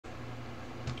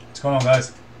going on,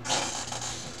 guys?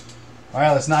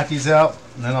 Alright, let's knock these out,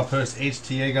 and then I'll post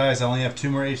HTA, guys. I only have 2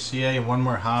 more HTA and 1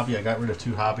 more hobby. I got rid of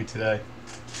 2 hobby today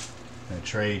in a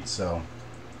trade, so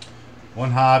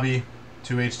 1 hobby,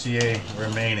 2 HTA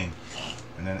remaining,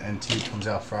 and then NT comes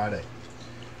out Friday.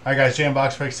 Alright, guys, jam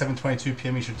box break, 7:22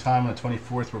 p.m. Eastern Time on the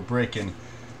 24th. We're breaking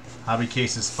hobby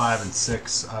cases 5 and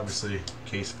 6. Obviously,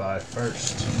 case 5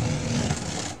 first.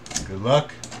 Good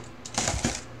luck.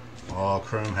 All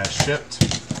chrome has shipped.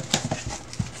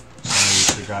 Some of you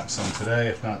should have got some today,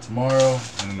 if not tomorrow,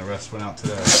 and then the rest went out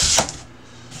today.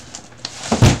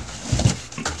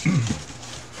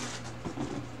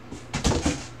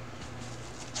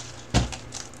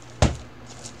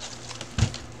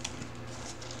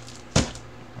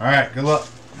 Alright, good luck.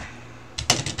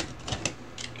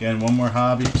 Again, 1 more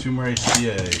hobby, 2 more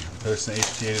HTA. I'm posting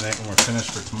HTA tonight when we're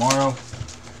finished for tomorrow.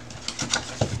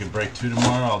 If we can break 2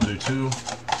 tomorrow, I'll do 2.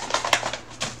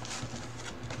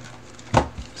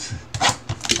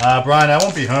 Brian, I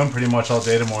won't be home pretty much all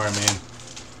day tomorrow, I mean.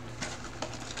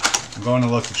 I'm going to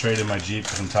look to trade in my Jeep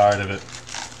because I'm tired of it.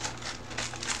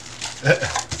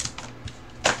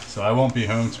 So I won't be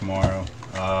home tomorrow.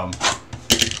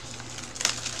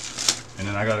 And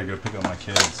then I gotta go pick up my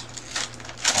kids.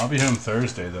 I'll be home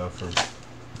Thursday though for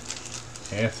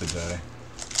half the day.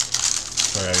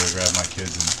 Sorry, I gotta grab my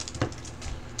kids and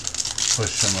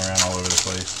push them around all over the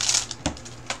place.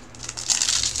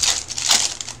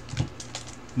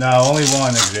 No, only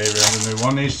 1, Xavier. I'm gonna do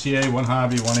 1 HTA, 1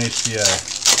 hobby, 1 HTA.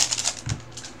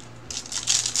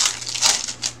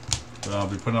 But I'll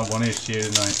be putting up 1 HTA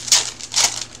tonight.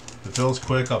 If it fills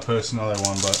quick, I'll post another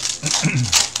one, but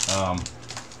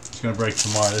it's gonna break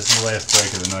tomorrow. This is the last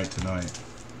break of the night tonight.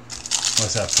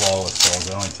 Unless that flawless falls,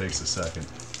 it only takes a second.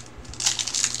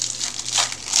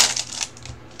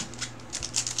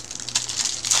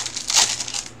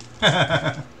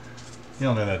 You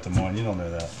don't know that, Des Moines. You don't know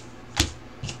that.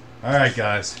 Alright,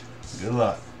 guys. Good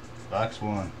luck. Box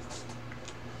 1.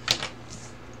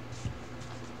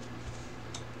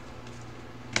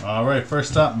 Alright,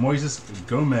 first up, Moises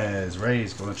Gomez.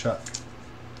 Rays going to Chuck.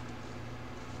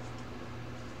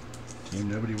 Team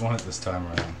nobody won it this time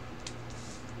around.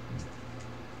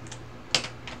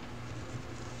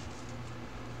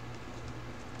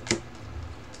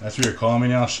 That's what you're calling me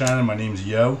now, Shannon. My name's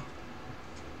Yo.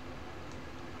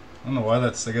 I don't know why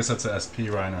that's. I guess that's a SP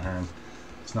Rhino Hearn.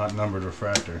 It's not numbered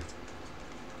refractor.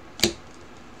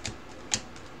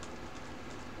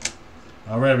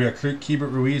 Alright, we got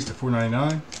Keibert Ruiz to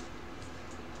 499.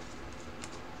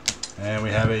 And we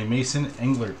have a Mason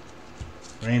Englert.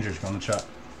 Rangers going to Chuck.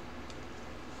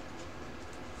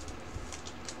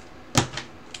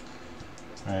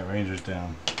 Alright, Rangers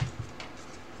down.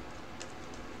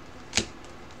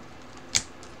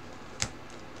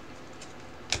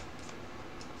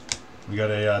 We got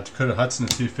a Dakota Hudson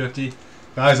to 250.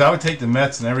 Guys, I would take the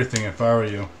Mets and everything if I were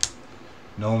you.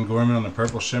 Nolan Gorman on the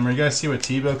purple shimmer. You guys see what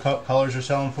Tebow colors are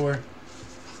selling for? I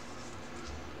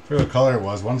forget what color it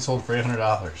was. One sold for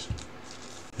 $800.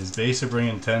 His base are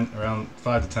bringing around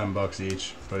 5 to 10 bucks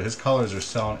each, but his colors are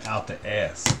selling out the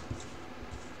ass.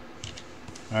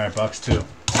 All right, box 2.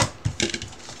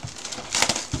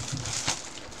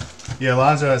 Yeah,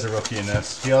 Alonso has a rookie in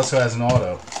this. He also has an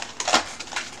auto.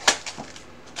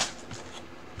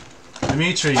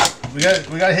 Dimitri, we got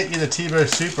to hit you the Tebow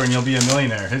Super and you'll be a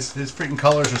millionaire. His freaking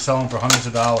colors are selling for hundreds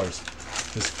of dollars.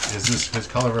 His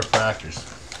color refractors.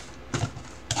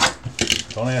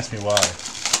 Don't ask me why.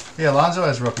 Yeah, Alonso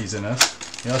has rookies in this.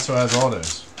 He also has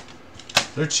autos.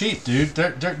 They're cheap, dude.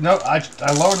 No, I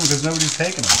lowered them because nobody's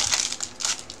taking them.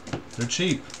 They're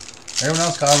cheap. Everyone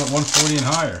else got them at 140 and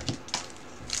higher.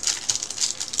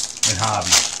 In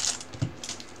hobby.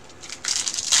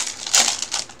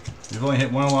 We've only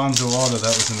hit 1 Alonso auto.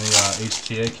 That was in the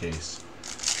HTA case.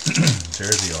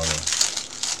 Jersey auto.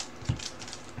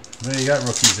 Well, you got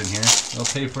rookies in here. They'll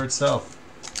pay for itself.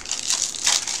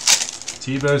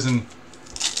 Tebow's and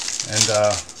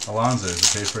Alonso's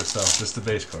will pay for itself. Just the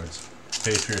base cards.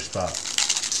 Pay for your spot.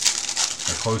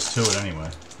 Or close to it anyway.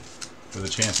 With a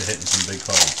chance of hitting some big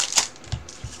cards.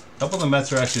 A couple of the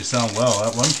Mets are actually selling well.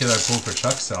 That one kid I pulled for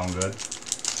Chuck's selling good.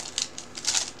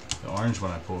 The orange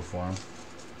one I pulled for him.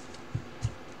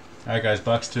 Alright, guys,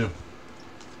 box 2.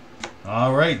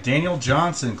 Alright, Daniel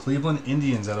Johnson, Cleveland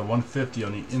Indians at a 150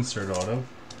 on the insert auto.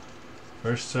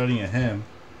 First sighting of him.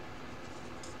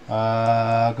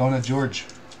 Going to George.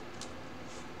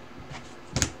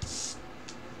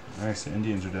 Alright, so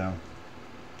Indians are down.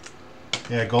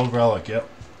 Yeah, gold relic, yep.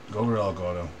 Gold relic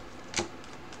auto.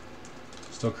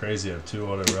 Still crazy, I have 2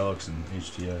 auto relics in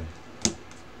HTA.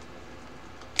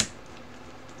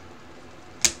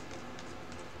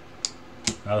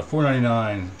 Out of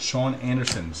 499, Sean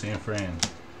Anderson, San Fran.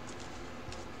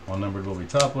 All numbered will be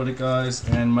top loaded, guys.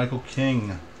 And Michael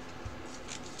King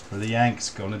for the Yanks,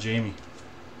 going to Jamie.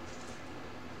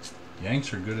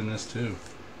 Yanks are good in this too.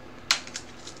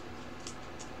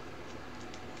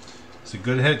 It's a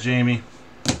good hit, Jamie.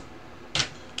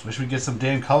 Wish we'd get some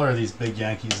damn color of these big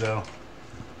Yankees, though.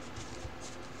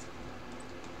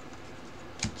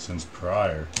 Since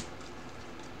prior.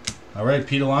 Alright,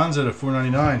 Pete Alonso to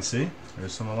 499. See?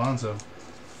 There's some Alonso.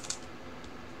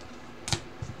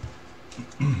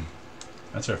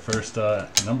 That's our first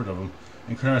numbered of them.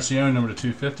 Encarnacion, number to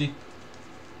 250.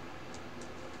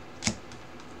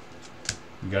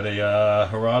 We got a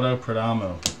Gerardo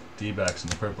Perdomo, D-backs in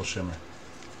the purple shimmer.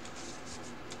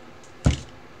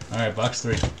 Alright, box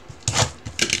 3.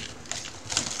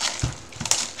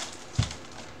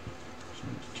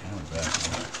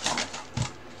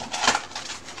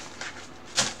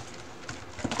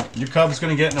 Your Cubs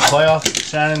going to get in the playoffs,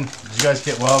 Shannon? Did you guys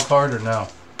get wild card or no?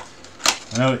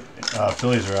 I know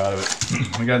Phillies are out of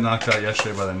it. We got knocked out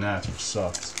yesterday by the Nats, which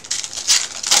sucks.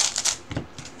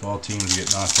 All teams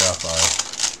get knocked out by it.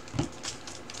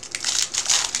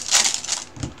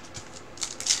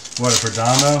 What, a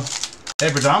Perdomo? Hey,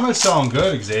 Perdomo's selling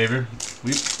good, Xavier.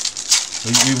 We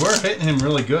were hitting him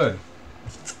really good.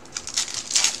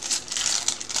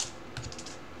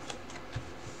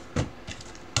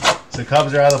 So the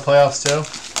Cubs are out of the playoffs too?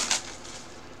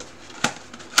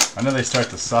 I know they start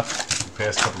to suck the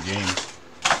past couple games.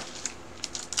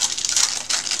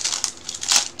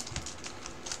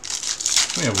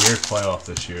 It's going to be a weird playoff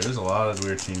this year. There's a lot of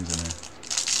weird teams in there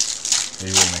that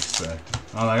you wouldn't expect.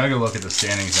 I don't know, I gotta go look at the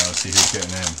standings now to see who's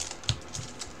getting in.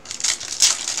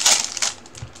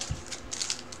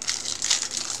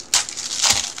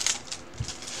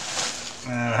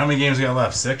 How many games we got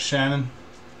left? 6, Shannon?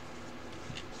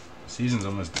 Season's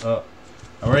almost up.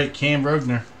 Alright, Cam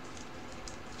Brogner.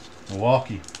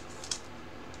 Milwaukee.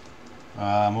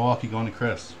 Milwaukee going to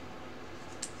Chris.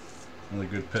 Really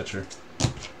good pitcher.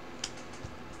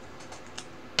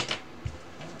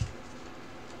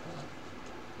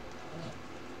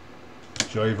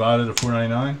 Joey Votto to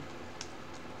 499.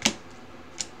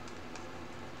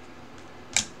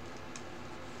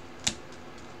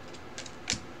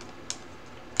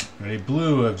 A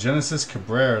blue of Genesis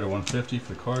Cabrera to 150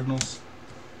 for the Cardinals.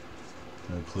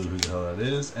 No clue who the hell that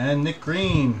is. And Nick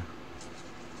Green.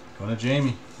 Going to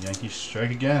Jamie. Yankees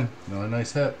strike again. Another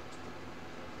nice hit.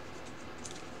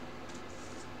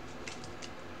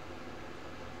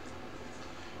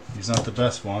 He's not the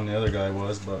best one. The other guy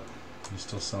was, but he's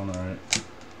still selling alright.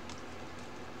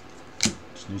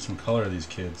 Just need some color of these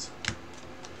kids.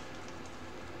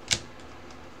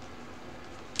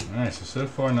 Alright, so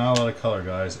far not a lot of color,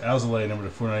 guys. Alzolay, number to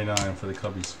 499 for the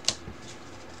Cubbies.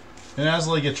 Didn't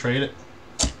Alzolay get traded?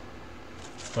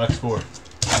 Box 4.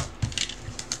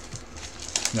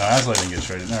 No, Alzolay didn't get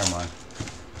traded. Never mind.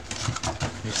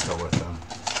 He's still with them.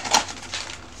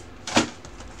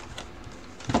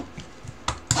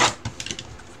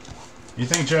 You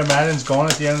think Joe Madden's gone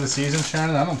at the end of the season,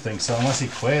 Shannon? I don't think so, unless he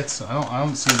quits. I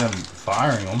don't see them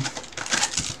firing him.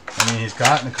 I mean, he's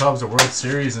gotten the Cubs a World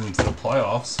Series into the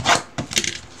playoffs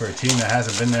for a team that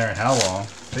hasn't been there in how long.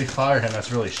 If they fire him,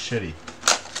 that's really shitty.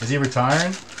 Is he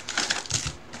retiring? I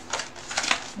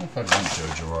don't know if I'd want Joe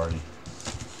Girardi.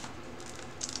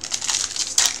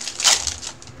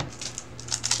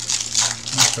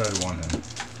 I'm sure I'd want him.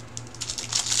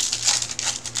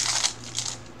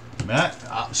 Matt,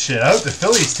 shit, I hope the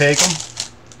Phillies take him.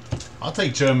 I'll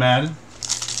take Joe Madden.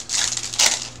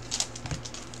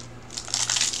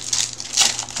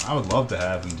 I would love to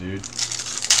have him, dude.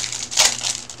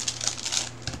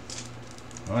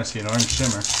 Oh, I see an orange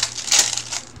shimmer.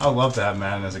 I would love to have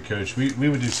Madden as a coach. We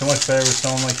would do so much better with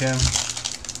someone like him.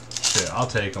 Shit, I'll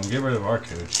take him. Get rid of our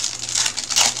coach.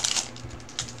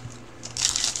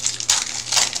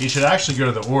 He should actually go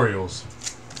to the Orioles.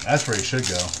 That's where he should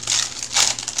go.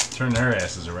 Turn their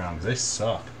asses around because they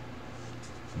suck.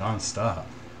 Non-stop.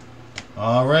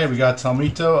 Alright, we got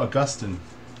Talmito Augustin.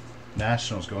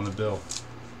 Nationals going to Bill.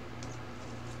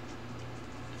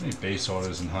 How many base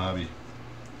autos in Hobby?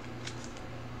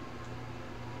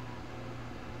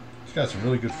 He's got some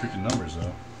really good freaking numbers,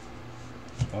 though.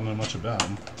 Don't know much about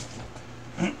him.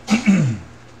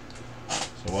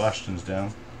 So Washington's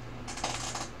down.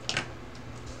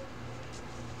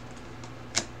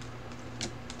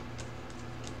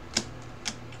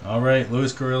 Alright,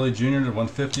 Louis Gurriel Jr. to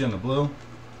 150 on the blue.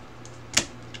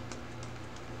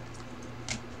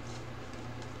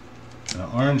 An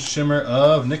orange shimmer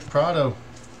of Nick Prado.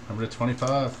 Number to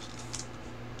 25.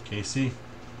 KC.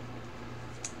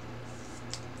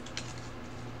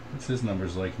 What's his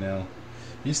numbers like now?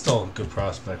 He's still a good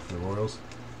prospect for the Royals.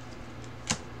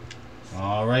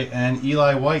 All right, and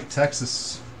Eli White,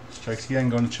 Texas. Strikes again,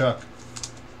 going to Chuck.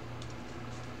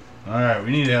 All right,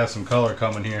 we need to have some color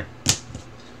coming here.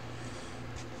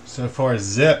 So far,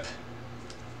 Zip.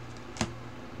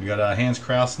 We got Hans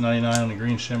Kraus, 99 on the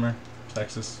green shimmer,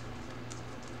 Texas.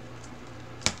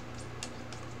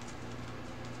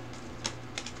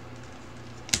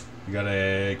 We got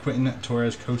a Quentin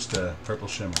Torres Costa, purple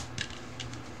shimmer.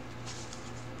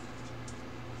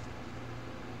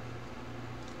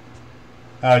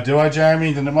 Do I,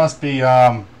 Jeremy? Then it must be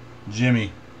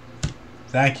Jimmy.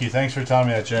 Thank you. Thanks for telling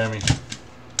me that, Jeremy.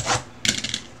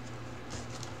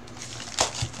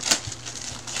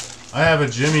 I have a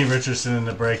Jimmy Richardson in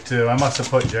the break, too. I must have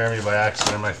put Jeremy by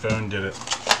accident. My phone did it.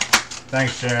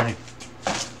 Thanks, Jeremy.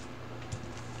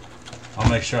 I'll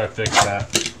make sure I fix that.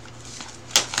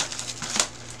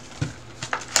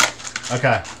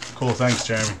 Okay. Cool. Thanks,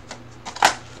 Jeremy.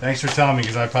 Thanks for telling me,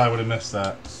 because I probably would have missed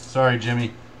that. Sorry,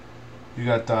 Jimmy. You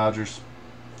got Dodgers.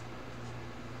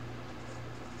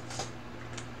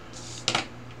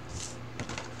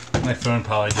 My phone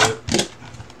probably did it.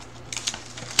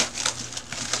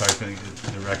 Sorry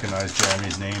to recognize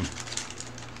Jeremy's name.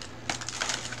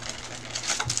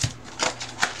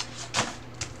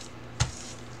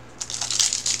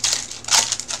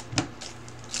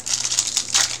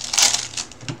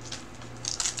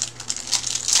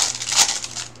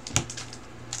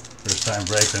 First time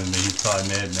breaking me, he's probably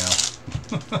mad now.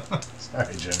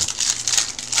 Sorry, Jimmy.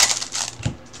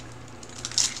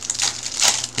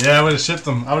 Yeah, I would have shipped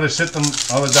them. I would have shipped them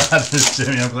all the Dodgers,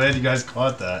 Jimmy. I'm glad you guys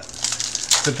caught that.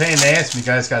 It's a pain in the ass. You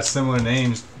guys got similar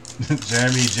names.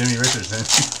 Jeremy, Jimmy Richardson.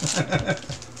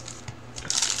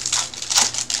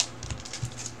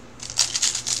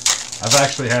 I've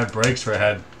actually had breaks where I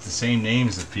had the same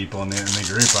names of people in the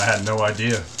group. I had no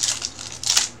idea.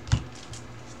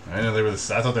 I know they were.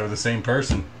 I thought they were the same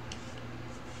person.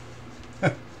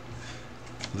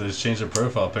 They just changed their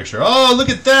profile picture. Oh, look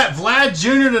at that! Vlad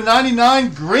Jr. to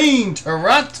 99 green.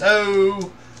 Toronto.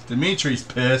 Dimitri's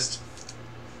pissed.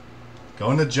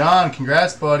 Going to John.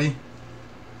 Congrats, buddy.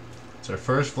 It's our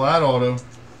first Vlad auto.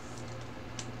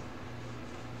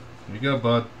 Here you go,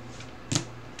 bud.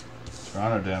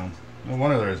 Toronto down. No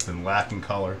wonder there's been lacking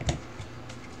color.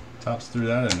 Tops threw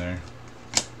that in there.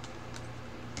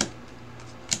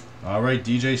 All right,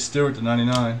 DJ Stewart to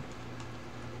 99.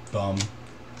 Bum.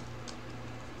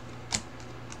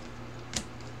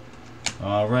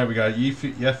 All right, we got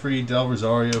Jeffrey Del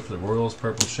Rosario for the Royals,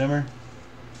 purple shimmer.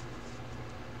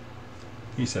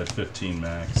 He said 15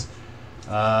 max.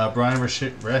 Brian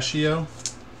Rescio,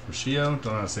 don't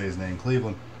know how to say his name.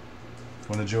 Cleveland.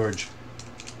 Going to George.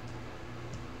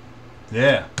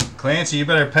 Yeah, Clancy, you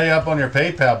better pay up on your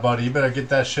PayPal, buddy. You better get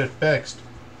that shit fixed.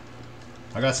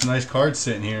 I got some nice cards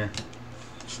sitting here.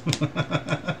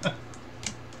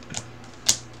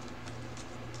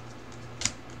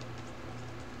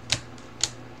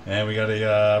 And we got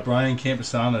a Brian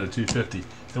Campusano to 250.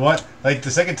 The what? Like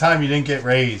the second time you didn't get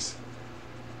raised.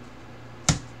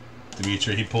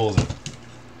 Dimitri, he pulls it.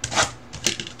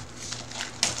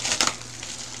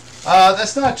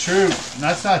 That's not true.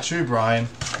 That's not true, Brian.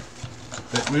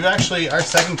 We've actually, our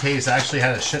second case actually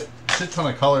had a shit ton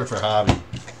of color for hobby,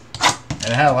 and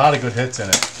it had a lot of good hits in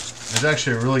it. It was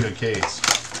actually a really good case.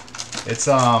 It's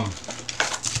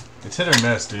hit or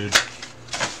miss, dude.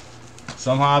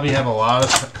 Some hobby have a lot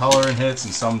of color and hits,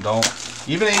 and some don't.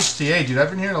 Even HTA, dude. I've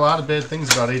been hearing a lot of bad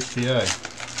things about HTA.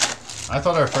 I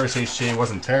thought our first HTA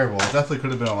wasn't terrible. It definitely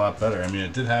could have been a lot better. I mean,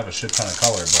 it did have a shit ton of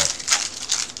color, but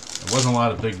it wasn't a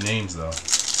lot of big names, though.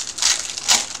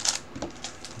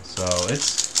 So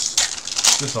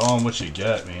it's just all in what you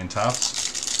get, man.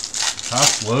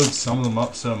 Topps loads some of them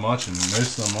up so much, and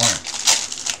most of them aren't.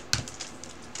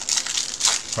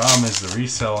 Problem is the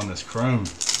resell on this chrome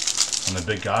on the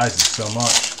big guys is so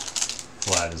much.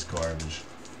 Flat is garbage.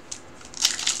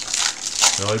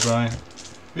 Really, Brian?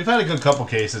 We've had a good couple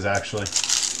cases, actually.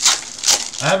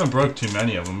 I haven't broke too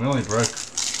many of them. We only broke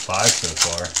 5 so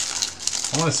far.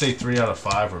 I want to say 3 out of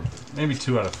 5, or maybe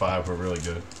 2 out of 5 were really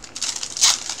good.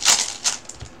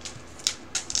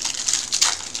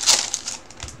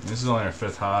 This is only our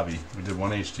 5th hobby. We did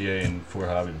 1 HTA and 4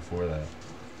 hobby before that.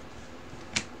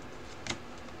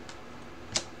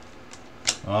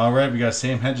 Alright, we got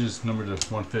Sam Hedges, number to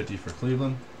 150 for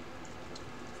Cleveland.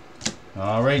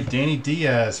 Alright, Danny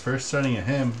Diaz, first signing of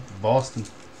him, Boston.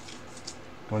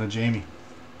 Going to Jamie.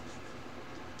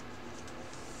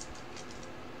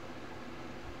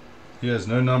 He has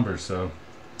no numbers, so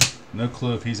no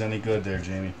clue if he's any good there,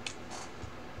 Jamie.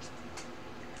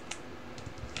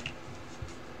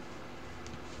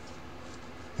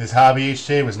 His hobby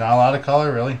HTA was not a lot of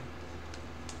color, really.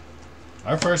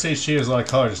 Our first HTA was a lot of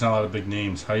color, just not a lot of big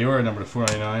names. Hayura, number to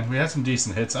 499. We had some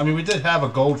decent hits. I mean, we did have a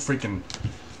gold freaking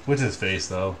what's his face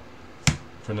though,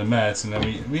 from the Mets, and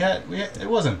then we had it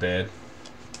wasn't bad.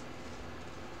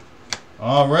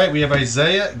 All right, we have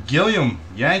Isaiah Gilliam,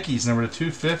 Yankees, number to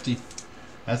 250.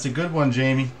 That's a good one,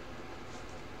 Jamie.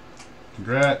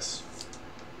 Congrats.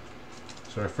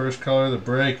 So our first color of the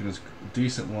break, and it's a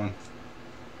decent one.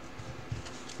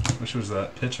 Wish it was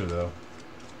that pitcher though.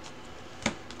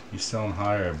 He's selling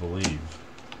higher, I believe.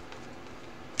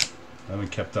 I haven't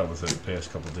kept up with it the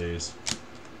past couple days.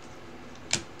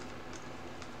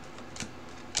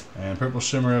 And Purple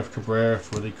Shimmer of Cabrera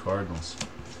for the Cardinals.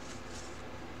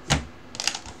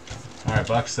 Alright,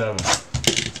 box 7.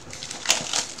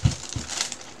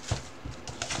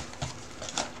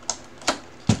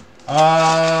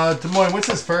 Des Moines, what's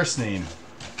his first name?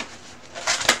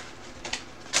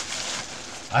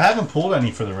 I haven't pulled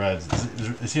any for the Reds.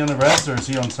 Is he on the Reds or is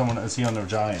he on someone? Is he on the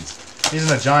Giants? He's in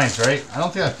the Giants, right? I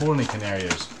don't think I pulled any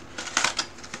Canarios.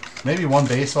 Maybe one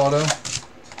base auto.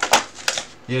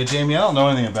 Yeah, Jamie, I don't know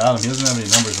anything about him. He doesn't have any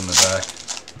numbers in the back.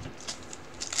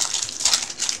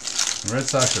 The Red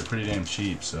Sox are pretty damn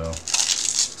cheap, so.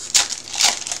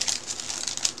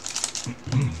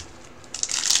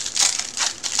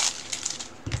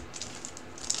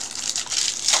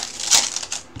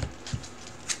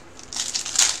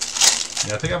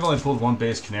 Yeah, I think I've only pulled one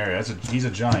base Canary. He's a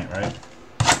Giant, right?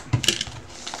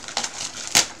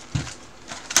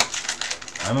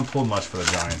 I haven't pulled much for the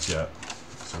Giants yet,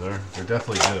 so they're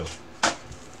definitely due.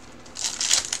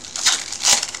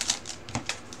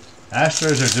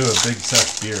 Astros are due a big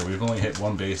Seth Beer. We've only hit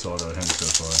one base auto at him so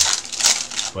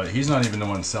far, but he's not even the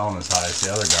one selling as high as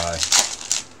the other guy.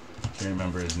 Can't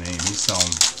remember his name. He's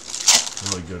selling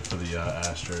really good for the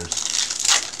Astros.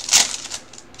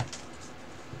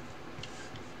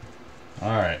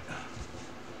 Alright.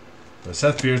 But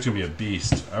Seth Beer's going to be a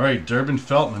beast. Alright, Durbin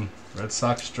Feltman. Red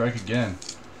Sox strike again.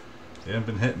 They haven't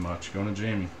been hitting much. Going to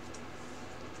Jamie.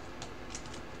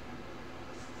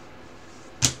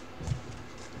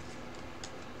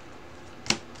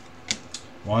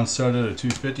 Juan Soto to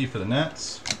 250 for the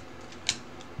Nets.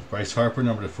 Bryce Harper,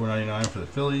 number to 499 for the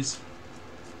Phillies.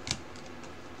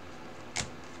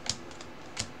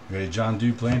 We got a John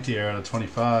Duplantier out of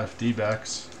 25.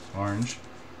 D-backs. Orange.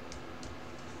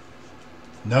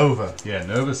 Nova. Yeah,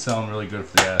 Nova's selling really good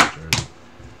for the Astros.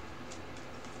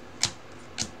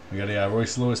 We got a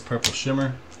Royce Lewis Purple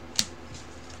Shimmer.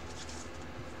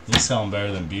 He's selling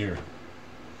better than Beer.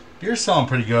 Beer's selling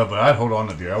pretty good, but I'd hold on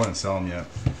to Beer. I wouldn't sell him yet.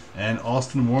 And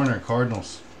Austin Warner,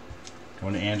 Cardinals.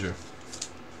 Going to Andrew.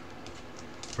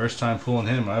 First time pulling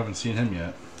him. I haven't seen him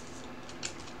yet.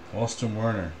 Austin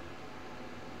Warner.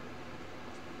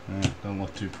 Don't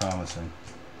look too promising.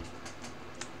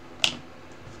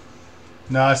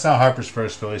 No, it's not Harper's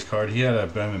first Phillies card. He had a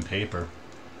Bowman paper.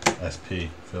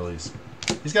 SP, Phillies.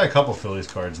 He's got a couple Phillies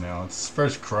cards now. It's his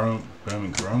first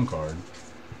Bowman Chrome card.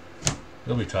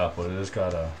 He'll be top loaded. It's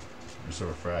got a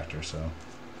refractor, so.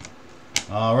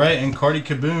 Alright, and Cardi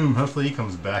Kaboom. Hopefully he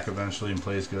comes back eventually and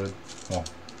plays good. Well,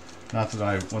 not that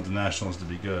I want the Nationals to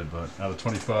be good, but out of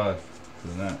 25 for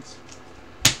the Nets.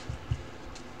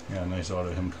 Yeah, nice auto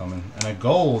of him coming. And a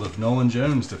gold of Nolan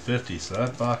Jones to 50. So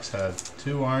that box had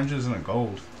 2 oranges and a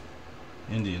gold.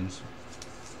 Indians.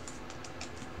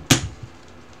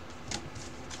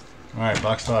 Alright,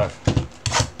 box 5.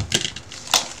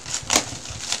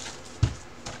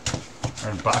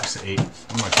 Or box 8.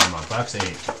 What am I talking about? Box 8.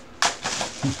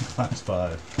 Box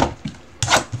 5.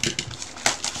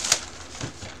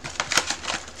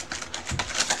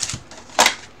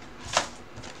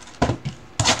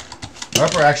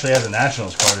 Harper actually has a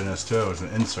Nationals card in this too as an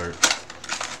insert.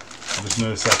 I just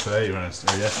noticed that today or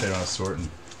yesterday when I was sorting.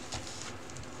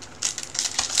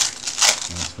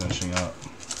 And it's finishing up.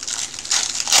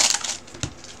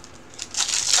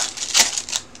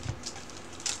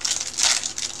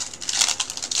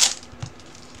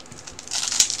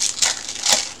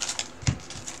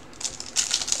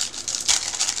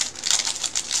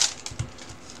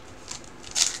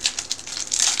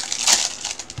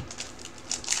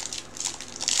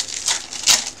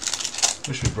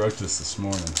 Wish we broke this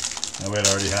morning. That way I'd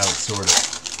already have it sorted.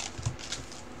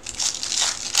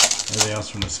 Everything else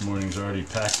from this morning's already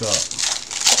packed up.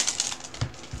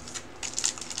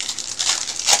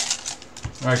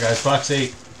 Alright guys, box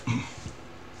 8.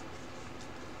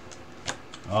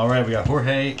 Alright, we got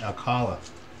Jorge Alcala.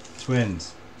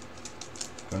 Twins.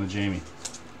 Going to Jamie.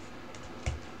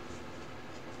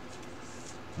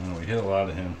 Oh, we hit a lot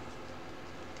of him.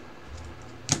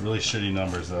 Really shitty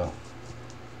numbers though.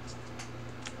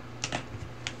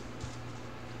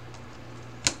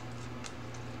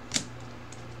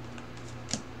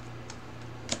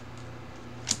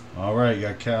 Alright,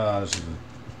 you got this is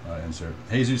a, insert.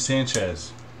 Jesus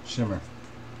Sanchez, Shimmer.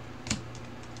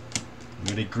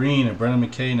 We got a green and Brendan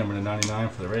McKay, number to 99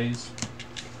 for the Rays.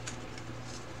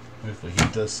 Hopefully he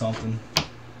does something.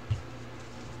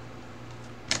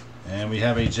 And we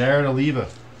have a Jared Oliva,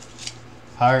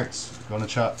 Pirates, going to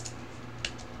Chuck.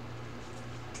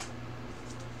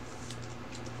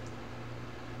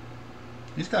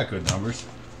 He's got good numbers.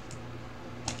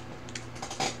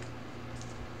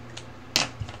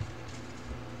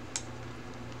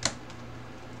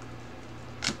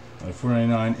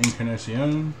 $4.99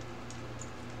 Encarnacion.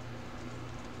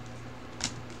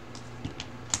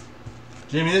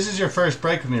 Jimmy, this is your first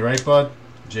break with me, right, bud?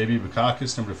 JB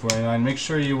Bukakis, number 499. Make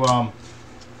sure you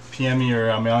PM me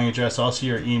your mailing address, also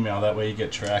your email. That way you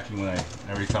get tracking when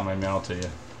every time I mail to you.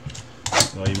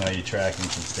 I'll email you tracking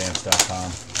from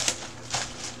stamps.com.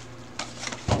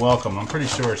 Welcome. I'm pretty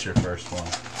sure it's your first one.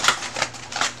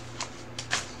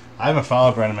 I haven't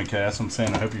followed Brendan McKay. That's what I'm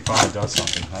saying. I hope he finally does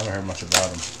something. I haven't heard much about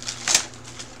him.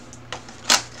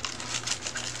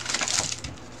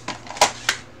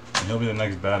 And he'll be the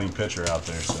next batting pitcher out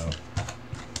there, so.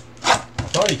 I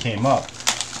thought he came up.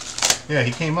 Yeah,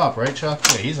 he came up, right, Chuck?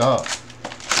 Yeah, he's up.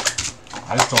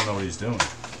 I just don't know what he's doing.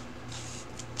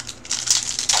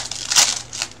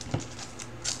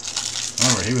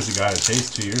 Remember, he was the guy that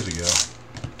chased 2 years ago.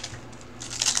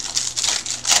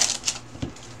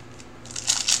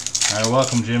 Alright,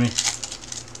 welcome, Jimmy.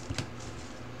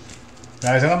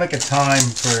 Guys, I'm going to make a time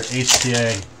for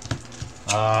HTA.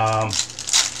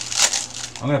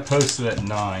 I'm going to post it at 9.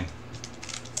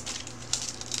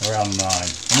 Around 9.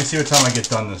 Let me see what time I get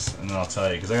done this, and then I'll tell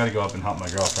you. Because I got to go up and help my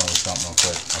girlfriend with something real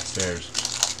quick upstairs.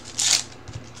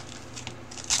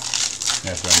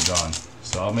 After I'm done.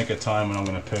 So I'll make a time when I'm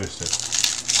going to post it.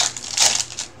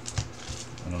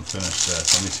 And I'm finished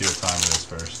this. Let me see what time it is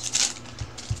first.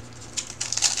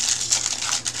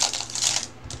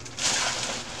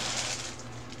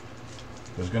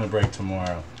 I was going to break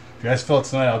tomorrow. If you guys fill it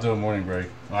tonight, I'll do a morning break.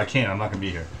 Well, I can't. I'm not going to be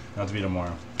here. It'll have to be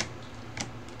tomorrow.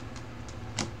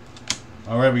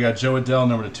 Alright, we got Joe Adell,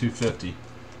 number to 250.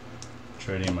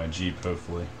 Trading my Jeep,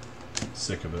 hopefully.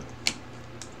 Sick of it.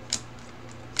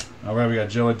 Alright, we got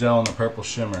Joe Adell in the purple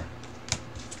shimmer.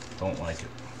 Don't like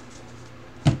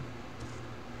it.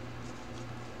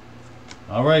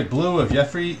 Alright, blue of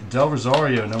Jeffrey Del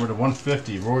Rosario, number to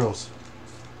 150. Royals.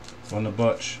 On the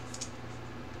Butch.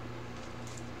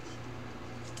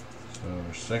 So,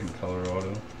 our second color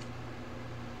auto.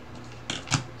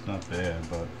 It's not bad,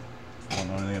 but I don't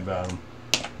know anything about him.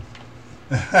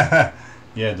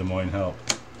 Yeah, Des Moines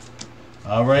helped.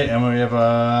 Alright, and we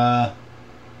have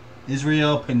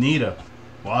Israel Pineda,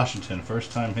 Washington.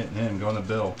 First time hitting him, going to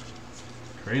Bill.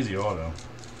 Crazy auto.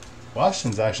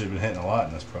 Washington's actually been hitting a lot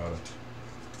in this product.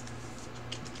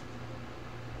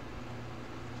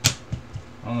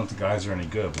 I don't know if the guys are any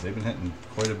good, but they've been hitting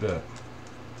quite a bit.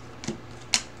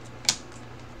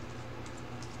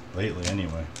 Lately,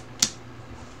 anyway.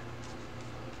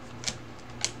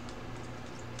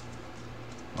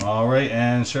 Alright,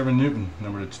 and Sherman Newton,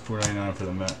 number $4.99 for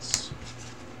the Mets.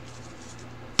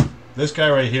 This guy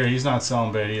right here, he's not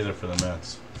selling bad either for the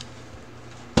Mets.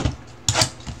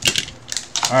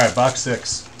 Alright, box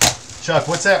 6. Chuck,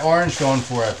 what's that orange going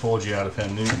for I pulled you out of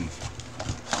him, Newton?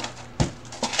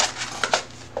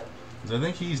 Because I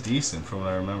think he's decent from what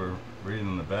I remember reading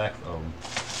on the back of him.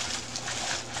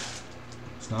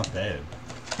 It's not bad.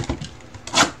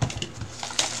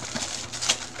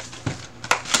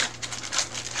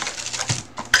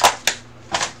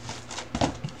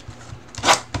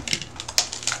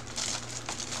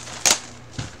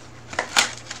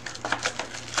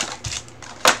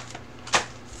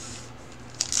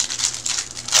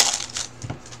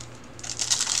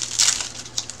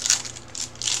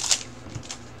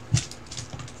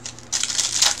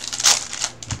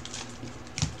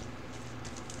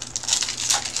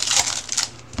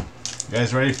 You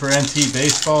guys ready for NT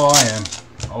Baseball? I am.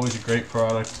 Always a great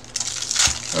product.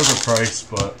 Overpriced,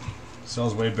 but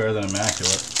sells way better than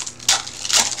Immaculate.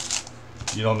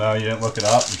 You don't know, you didn't look it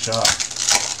up, I'm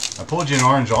shocked. I pulled you an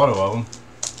orange auto of them.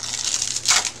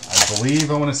 I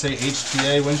believe I want to say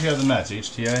HTA. When did you have the Mets?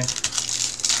 HTA?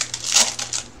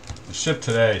 It's shipped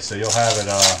today, so you'll have it,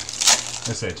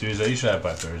 let's say Tuesday. You should have it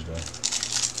by Thursday.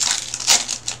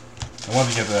 I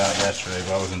wanted to get that out yesterday,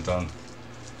 but I wasn't done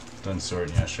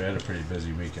sorting yesterday. I had a pretty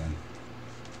busy weekend.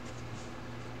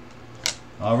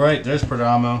 Alright, there's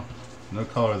Perdomo. No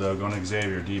color though, going to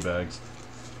Xavier, D-bags.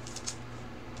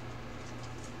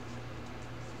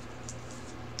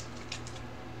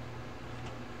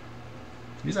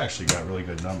 He's actually got really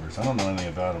good numbers. I don't know anything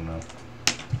about him though.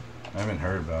 I haven't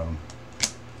heard about him.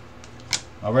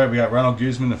 All right, we got Ronald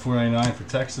Guzman to 499 for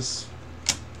Texas.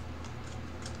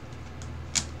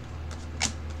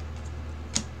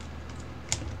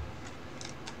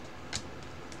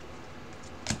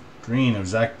 Green of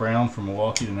Zach Brown from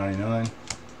Milwaukee to 99.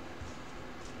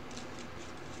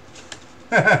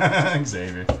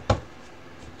 Xavier.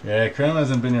 Yeah, Krim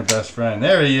hasn't been your best friend.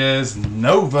 There he is.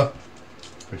 Nova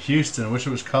for Houston. Wish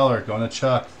it was color. Going to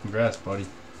Chuck. Congrats, buddy.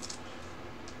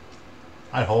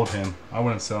 I'd hold him. I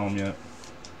wouldn't sell him yet.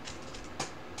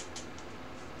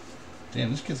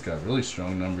 Damn, this kid's got really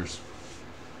strong numbers.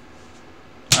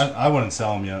 I wouldn't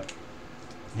sell him yet.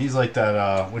 He's like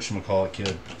that, whatchamacallit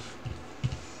kid.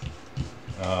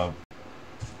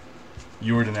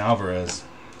 Jordan Alvarez.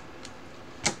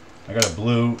 I got a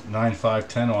blue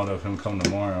 9/5/10 auto of him coming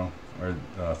tomorrow, or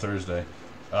Thursday.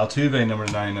 Altuve, number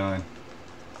 99.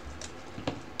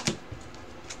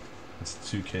 That's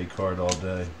a 2K card all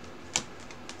day.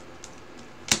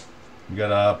 We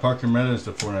got Parker Meadows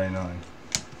to 499.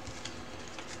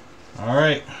 All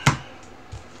right,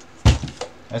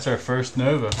 that's our first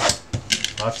Nova,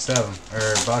 box 7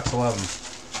 or box 11.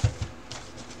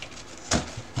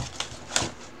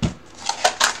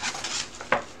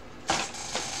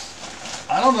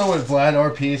 I don't know what Vlad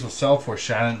RPAs will sell for,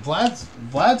 Shannon.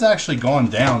 Vlad's actually gone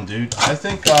down, dude. I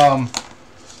think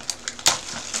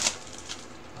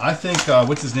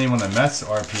what's his name on the Mets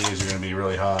RPAs are going to be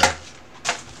really high.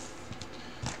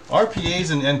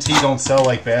 RPAs and NT don't sell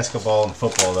like basketball and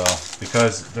football though,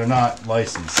 because they're not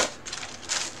licensed.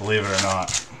 Believe it or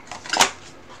not.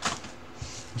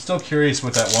 I'm still curious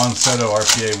what that Juan Soto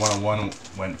RPA 101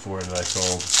 went for that I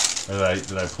sold, or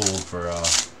that I pulled for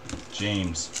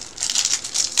James.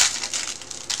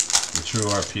 The true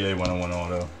RPA 101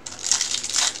 auto.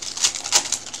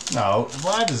 No,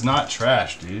 Vlad is not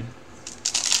trash, dude.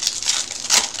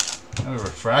 I have a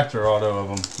refractor auto of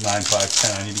him,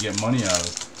 9/5/10. I need to get money out of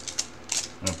it.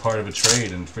 I'm a part of a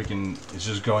trade, and freaking it's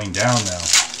just going down now.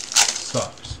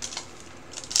 Sucks.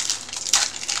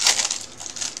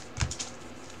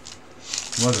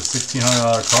 It was a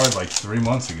 $1,600 card like 3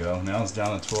 months ago. Now it's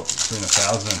down to between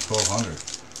 $1,000 and $1,200.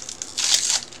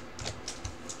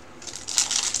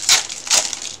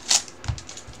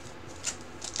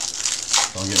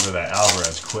 I'll get rid of that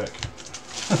Alvarez quick.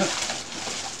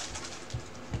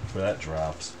 Before that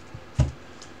drops.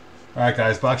 Alright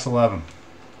guys, box 11.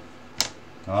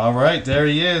 Alright, there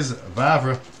he is,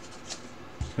 Vavra.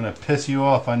 It's going to piss you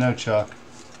off, I know, Chuck.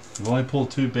 We've only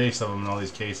pulled 2 base of them in all these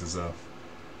cases, though.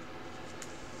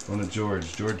 Going to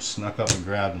George. George snuck up and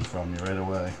grabbed him from you right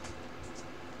away.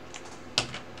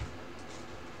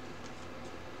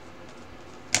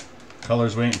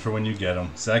 Color's waiting for when you get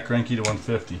them. Zach Greinke to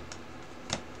 150.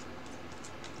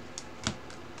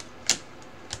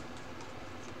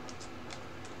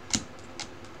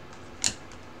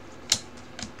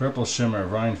 Purple Shimmer,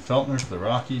 Ryan Feltner for the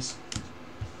Rockies.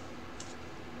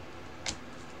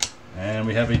 And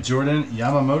we have a Jordan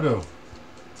Yamamoto.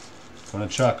 Going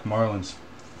to Chuck, Marlins.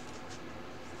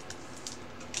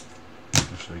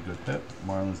 Actually a good hit.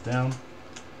 Marlins down.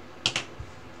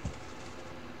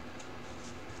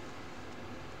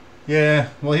 Yeah,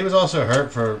 well he was also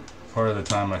hurt for part of the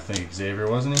time, I think, Xavier,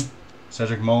 wasn't he?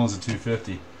 Cedric Mullins at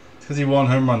 250. It's because he won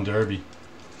Home Run Derby.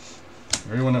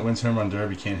 Everyone that wins Home Run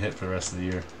Derby can't hit for the rest of the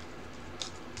year.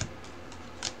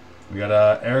 We got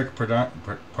Eric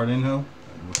Pardinho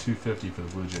with 250 for the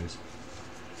Blue Jays.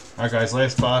 Alright guys,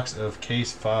 last box of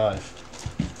case 5.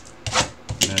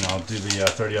 And then I'll do the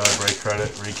 $30 break credit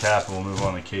recap and we'll move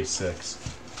on to case 6.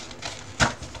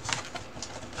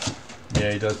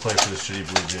 Yeah, he does play for the shitty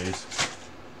Blue Jays.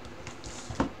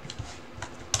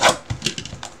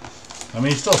 I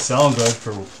mean, he's still selling good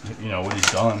for, you know, what he's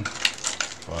done.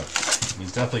 But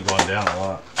he's definitely going down a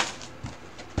lot.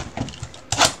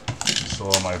 I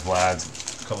sold all my Vlads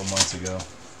a couple months ago.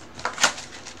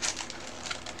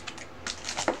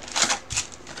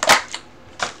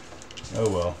 Oh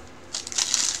well.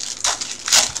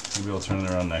 Maybe I'll turn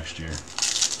it around next year.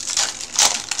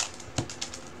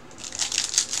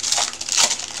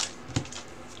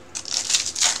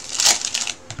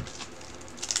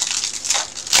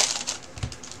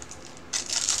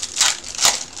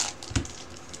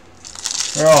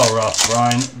 They're all rough,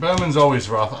 Brian. Bowman's always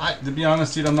rough. To be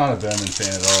honest, dude, I'm not a Bowman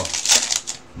fan at all.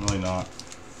 I'm really not.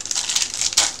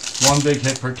 One big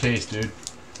hit per case, dude.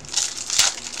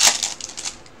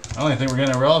 I don't even think we're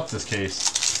getting a relic this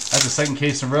case. That's the second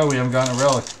case in a row we haven't gotten a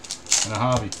relic in a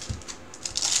hobby.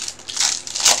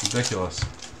 Ridiculous.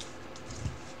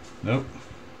 Nope.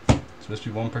 It's supposed to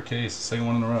be one per case. Second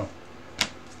one in a row.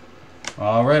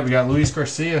 Alright, we got Luis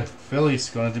Garcia. Phillies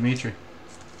going to Dimitri.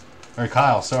 Or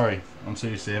Kyle, sorry. I'm so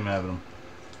used to him having them.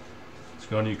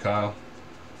 Going to you, Kyle.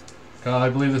 Kyle, I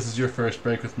believe this is your first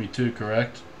break with me too,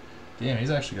 correct? Damn, he's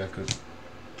actually got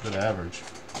good average.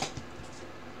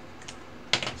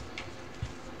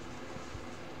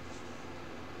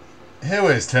 Who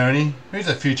is Tony? Who's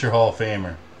a future Hall of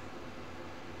Famer?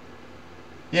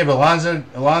 Yeah, but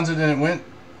Alonso didn't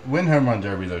win home run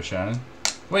derby though, Shannon.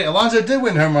 Wait, Alonso did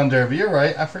win home run derby. You're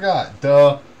right. I forgot.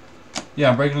 Duh.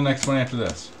 Yeah, I'm breaking the next one after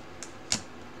this.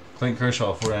 Clayton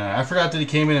Kershaw, 49. I forgot that he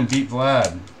came in and beat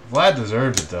Vlad. Vlad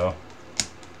deserved it though.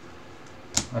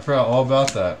 I forgot all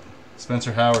about that.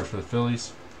 Spencer Howard for the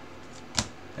Phillies.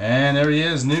 And there he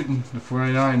is, Newton, the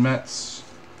 49 Mets.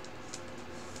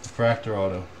 Refractor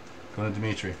auto. Going to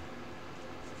Dimitri.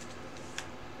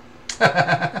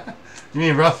 You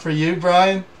mean rough for you,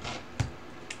 Brian?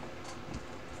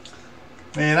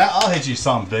 Man, I'll hit you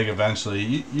something big eventually.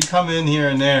 You come in here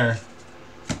and there.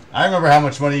 I remember how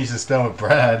much money you used to spend with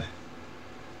Brad.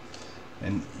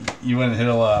 And you went and hit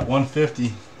a lot.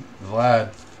 150,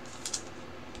 Vlad.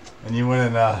 And you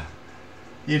went and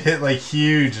you'd hit like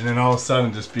huge and then all of a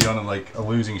sudden just be on like a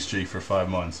losing streak for 5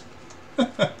 months.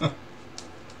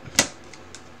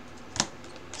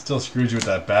 Still screwed you with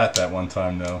that bat that one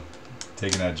time though.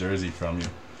 Taking that jersey from you.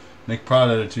 Nick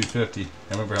Prado to 250. I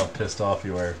remember how pissed off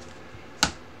you were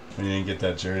when you didn't get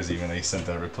that jersey when they sent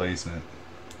that replacement.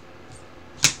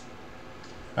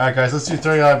 Alright guys, let's do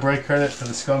 $30 break credit for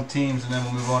the skunk teams and then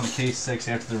we'll move on to case 6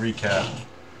 after the recap.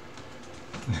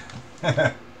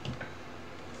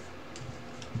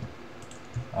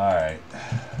 Alright.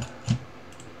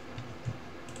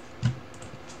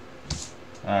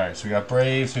 Alright, so we got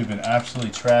Braves who've been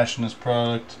absolutely trashing this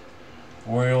product.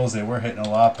 Orioles, they were hitting a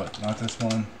lot, but not this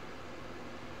one.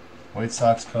 White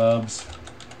Sox, Cubs.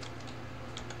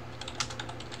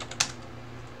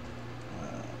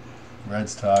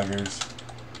 Reds, Tigers.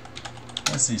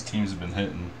 Most of these teams have been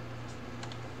hitting.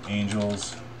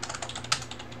 Angels.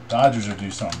 Dodgers are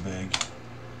due something big.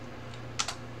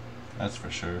 That's for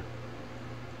sure.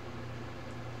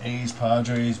 A's,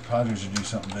 Padres. Padres are due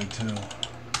something big too.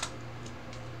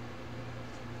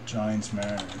 Giants,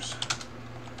 Mariners.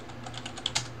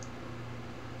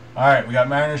 Alright, we got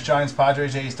Mariners, Giants,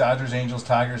 Padres, A's, Dodgers, Angels,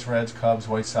 Tigers, Reds, Cubs,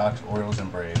 White Sox, Orioles, and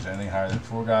Braves. Anything higher than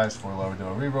 4 guys, 4 lower, do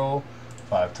a reroll.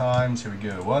 5 times. Here we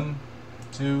go. 1,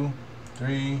 2,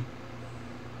 3,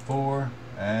 4,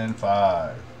 and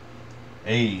 5.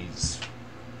 A's.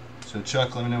 So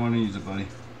Chuck, let me know when to use it, buddy.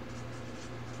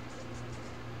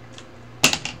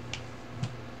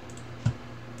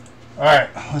 Alright,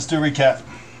 let's do a recap.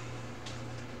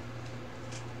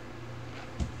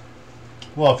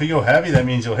 Well, if you go heavy, that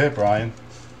means you'll hit, Brian.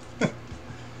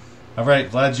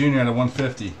 Alright, Vlad Jr. at a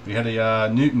 150. We had a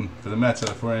Newton for the Mets at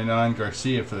a 499.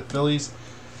 Garcia for the Phillies.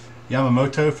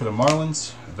 Yamamoto for the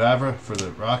Marlins. Vavra for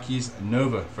the Rockies.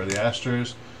 Nova for the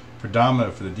Astros.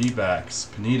 Perdomo for the D-backs.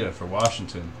 Pineda for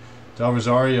Washington. Del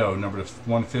Rosario, number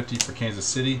 150 for Kansas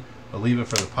City. Oliva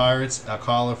for the Pirates.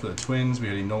 Alcala for the Twins. We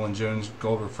had a Nolan Jones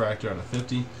gold refractor out of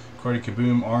 50. Cordy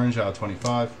Kaboom orange out of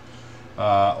 25.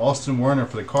 Austin Werner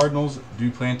for the Cardinals.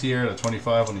 Duplantier out of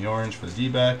 25 on the orange for the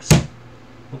D-backs.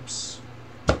 Oops.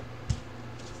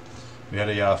 We had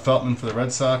a Feltman for the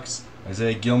Red Sox.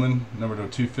 Isaiah Gilman, number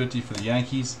 250 for the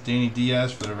Yankees. Danny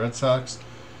Diaz for the Red Sox.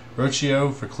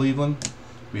 Rocchio for Cleveland.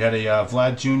 We had a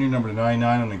Vlad Jr., number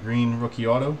 99 on the green rookie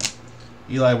auto.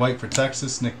 Eli White for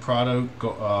Texas. Nick Prado,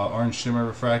 orange shimmer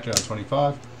refractor out of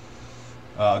 25.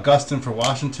 Augustin for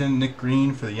Washington. Nick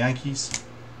Green for the Yankees.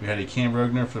 We had a Cam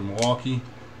Rogner for Milwaukee.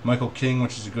 Michael King,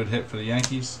 which is a good hit for the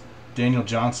Yankees. Daniel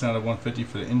Johnson out of 150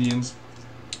 for the Indians.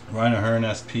 Ryan O'Hearn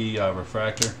SP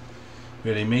refractor. We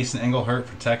had a Mason Engelhart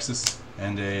for Texas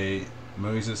and a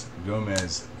Moses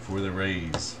Gomez for the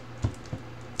Rays.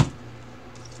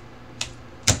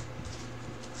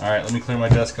 Alright, let me clear my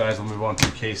desk, guys. We'll move on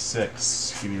to case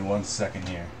 6. Give me 1 second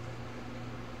here.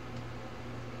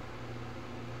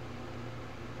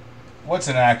 What's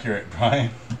inaccurate,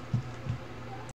 Brian?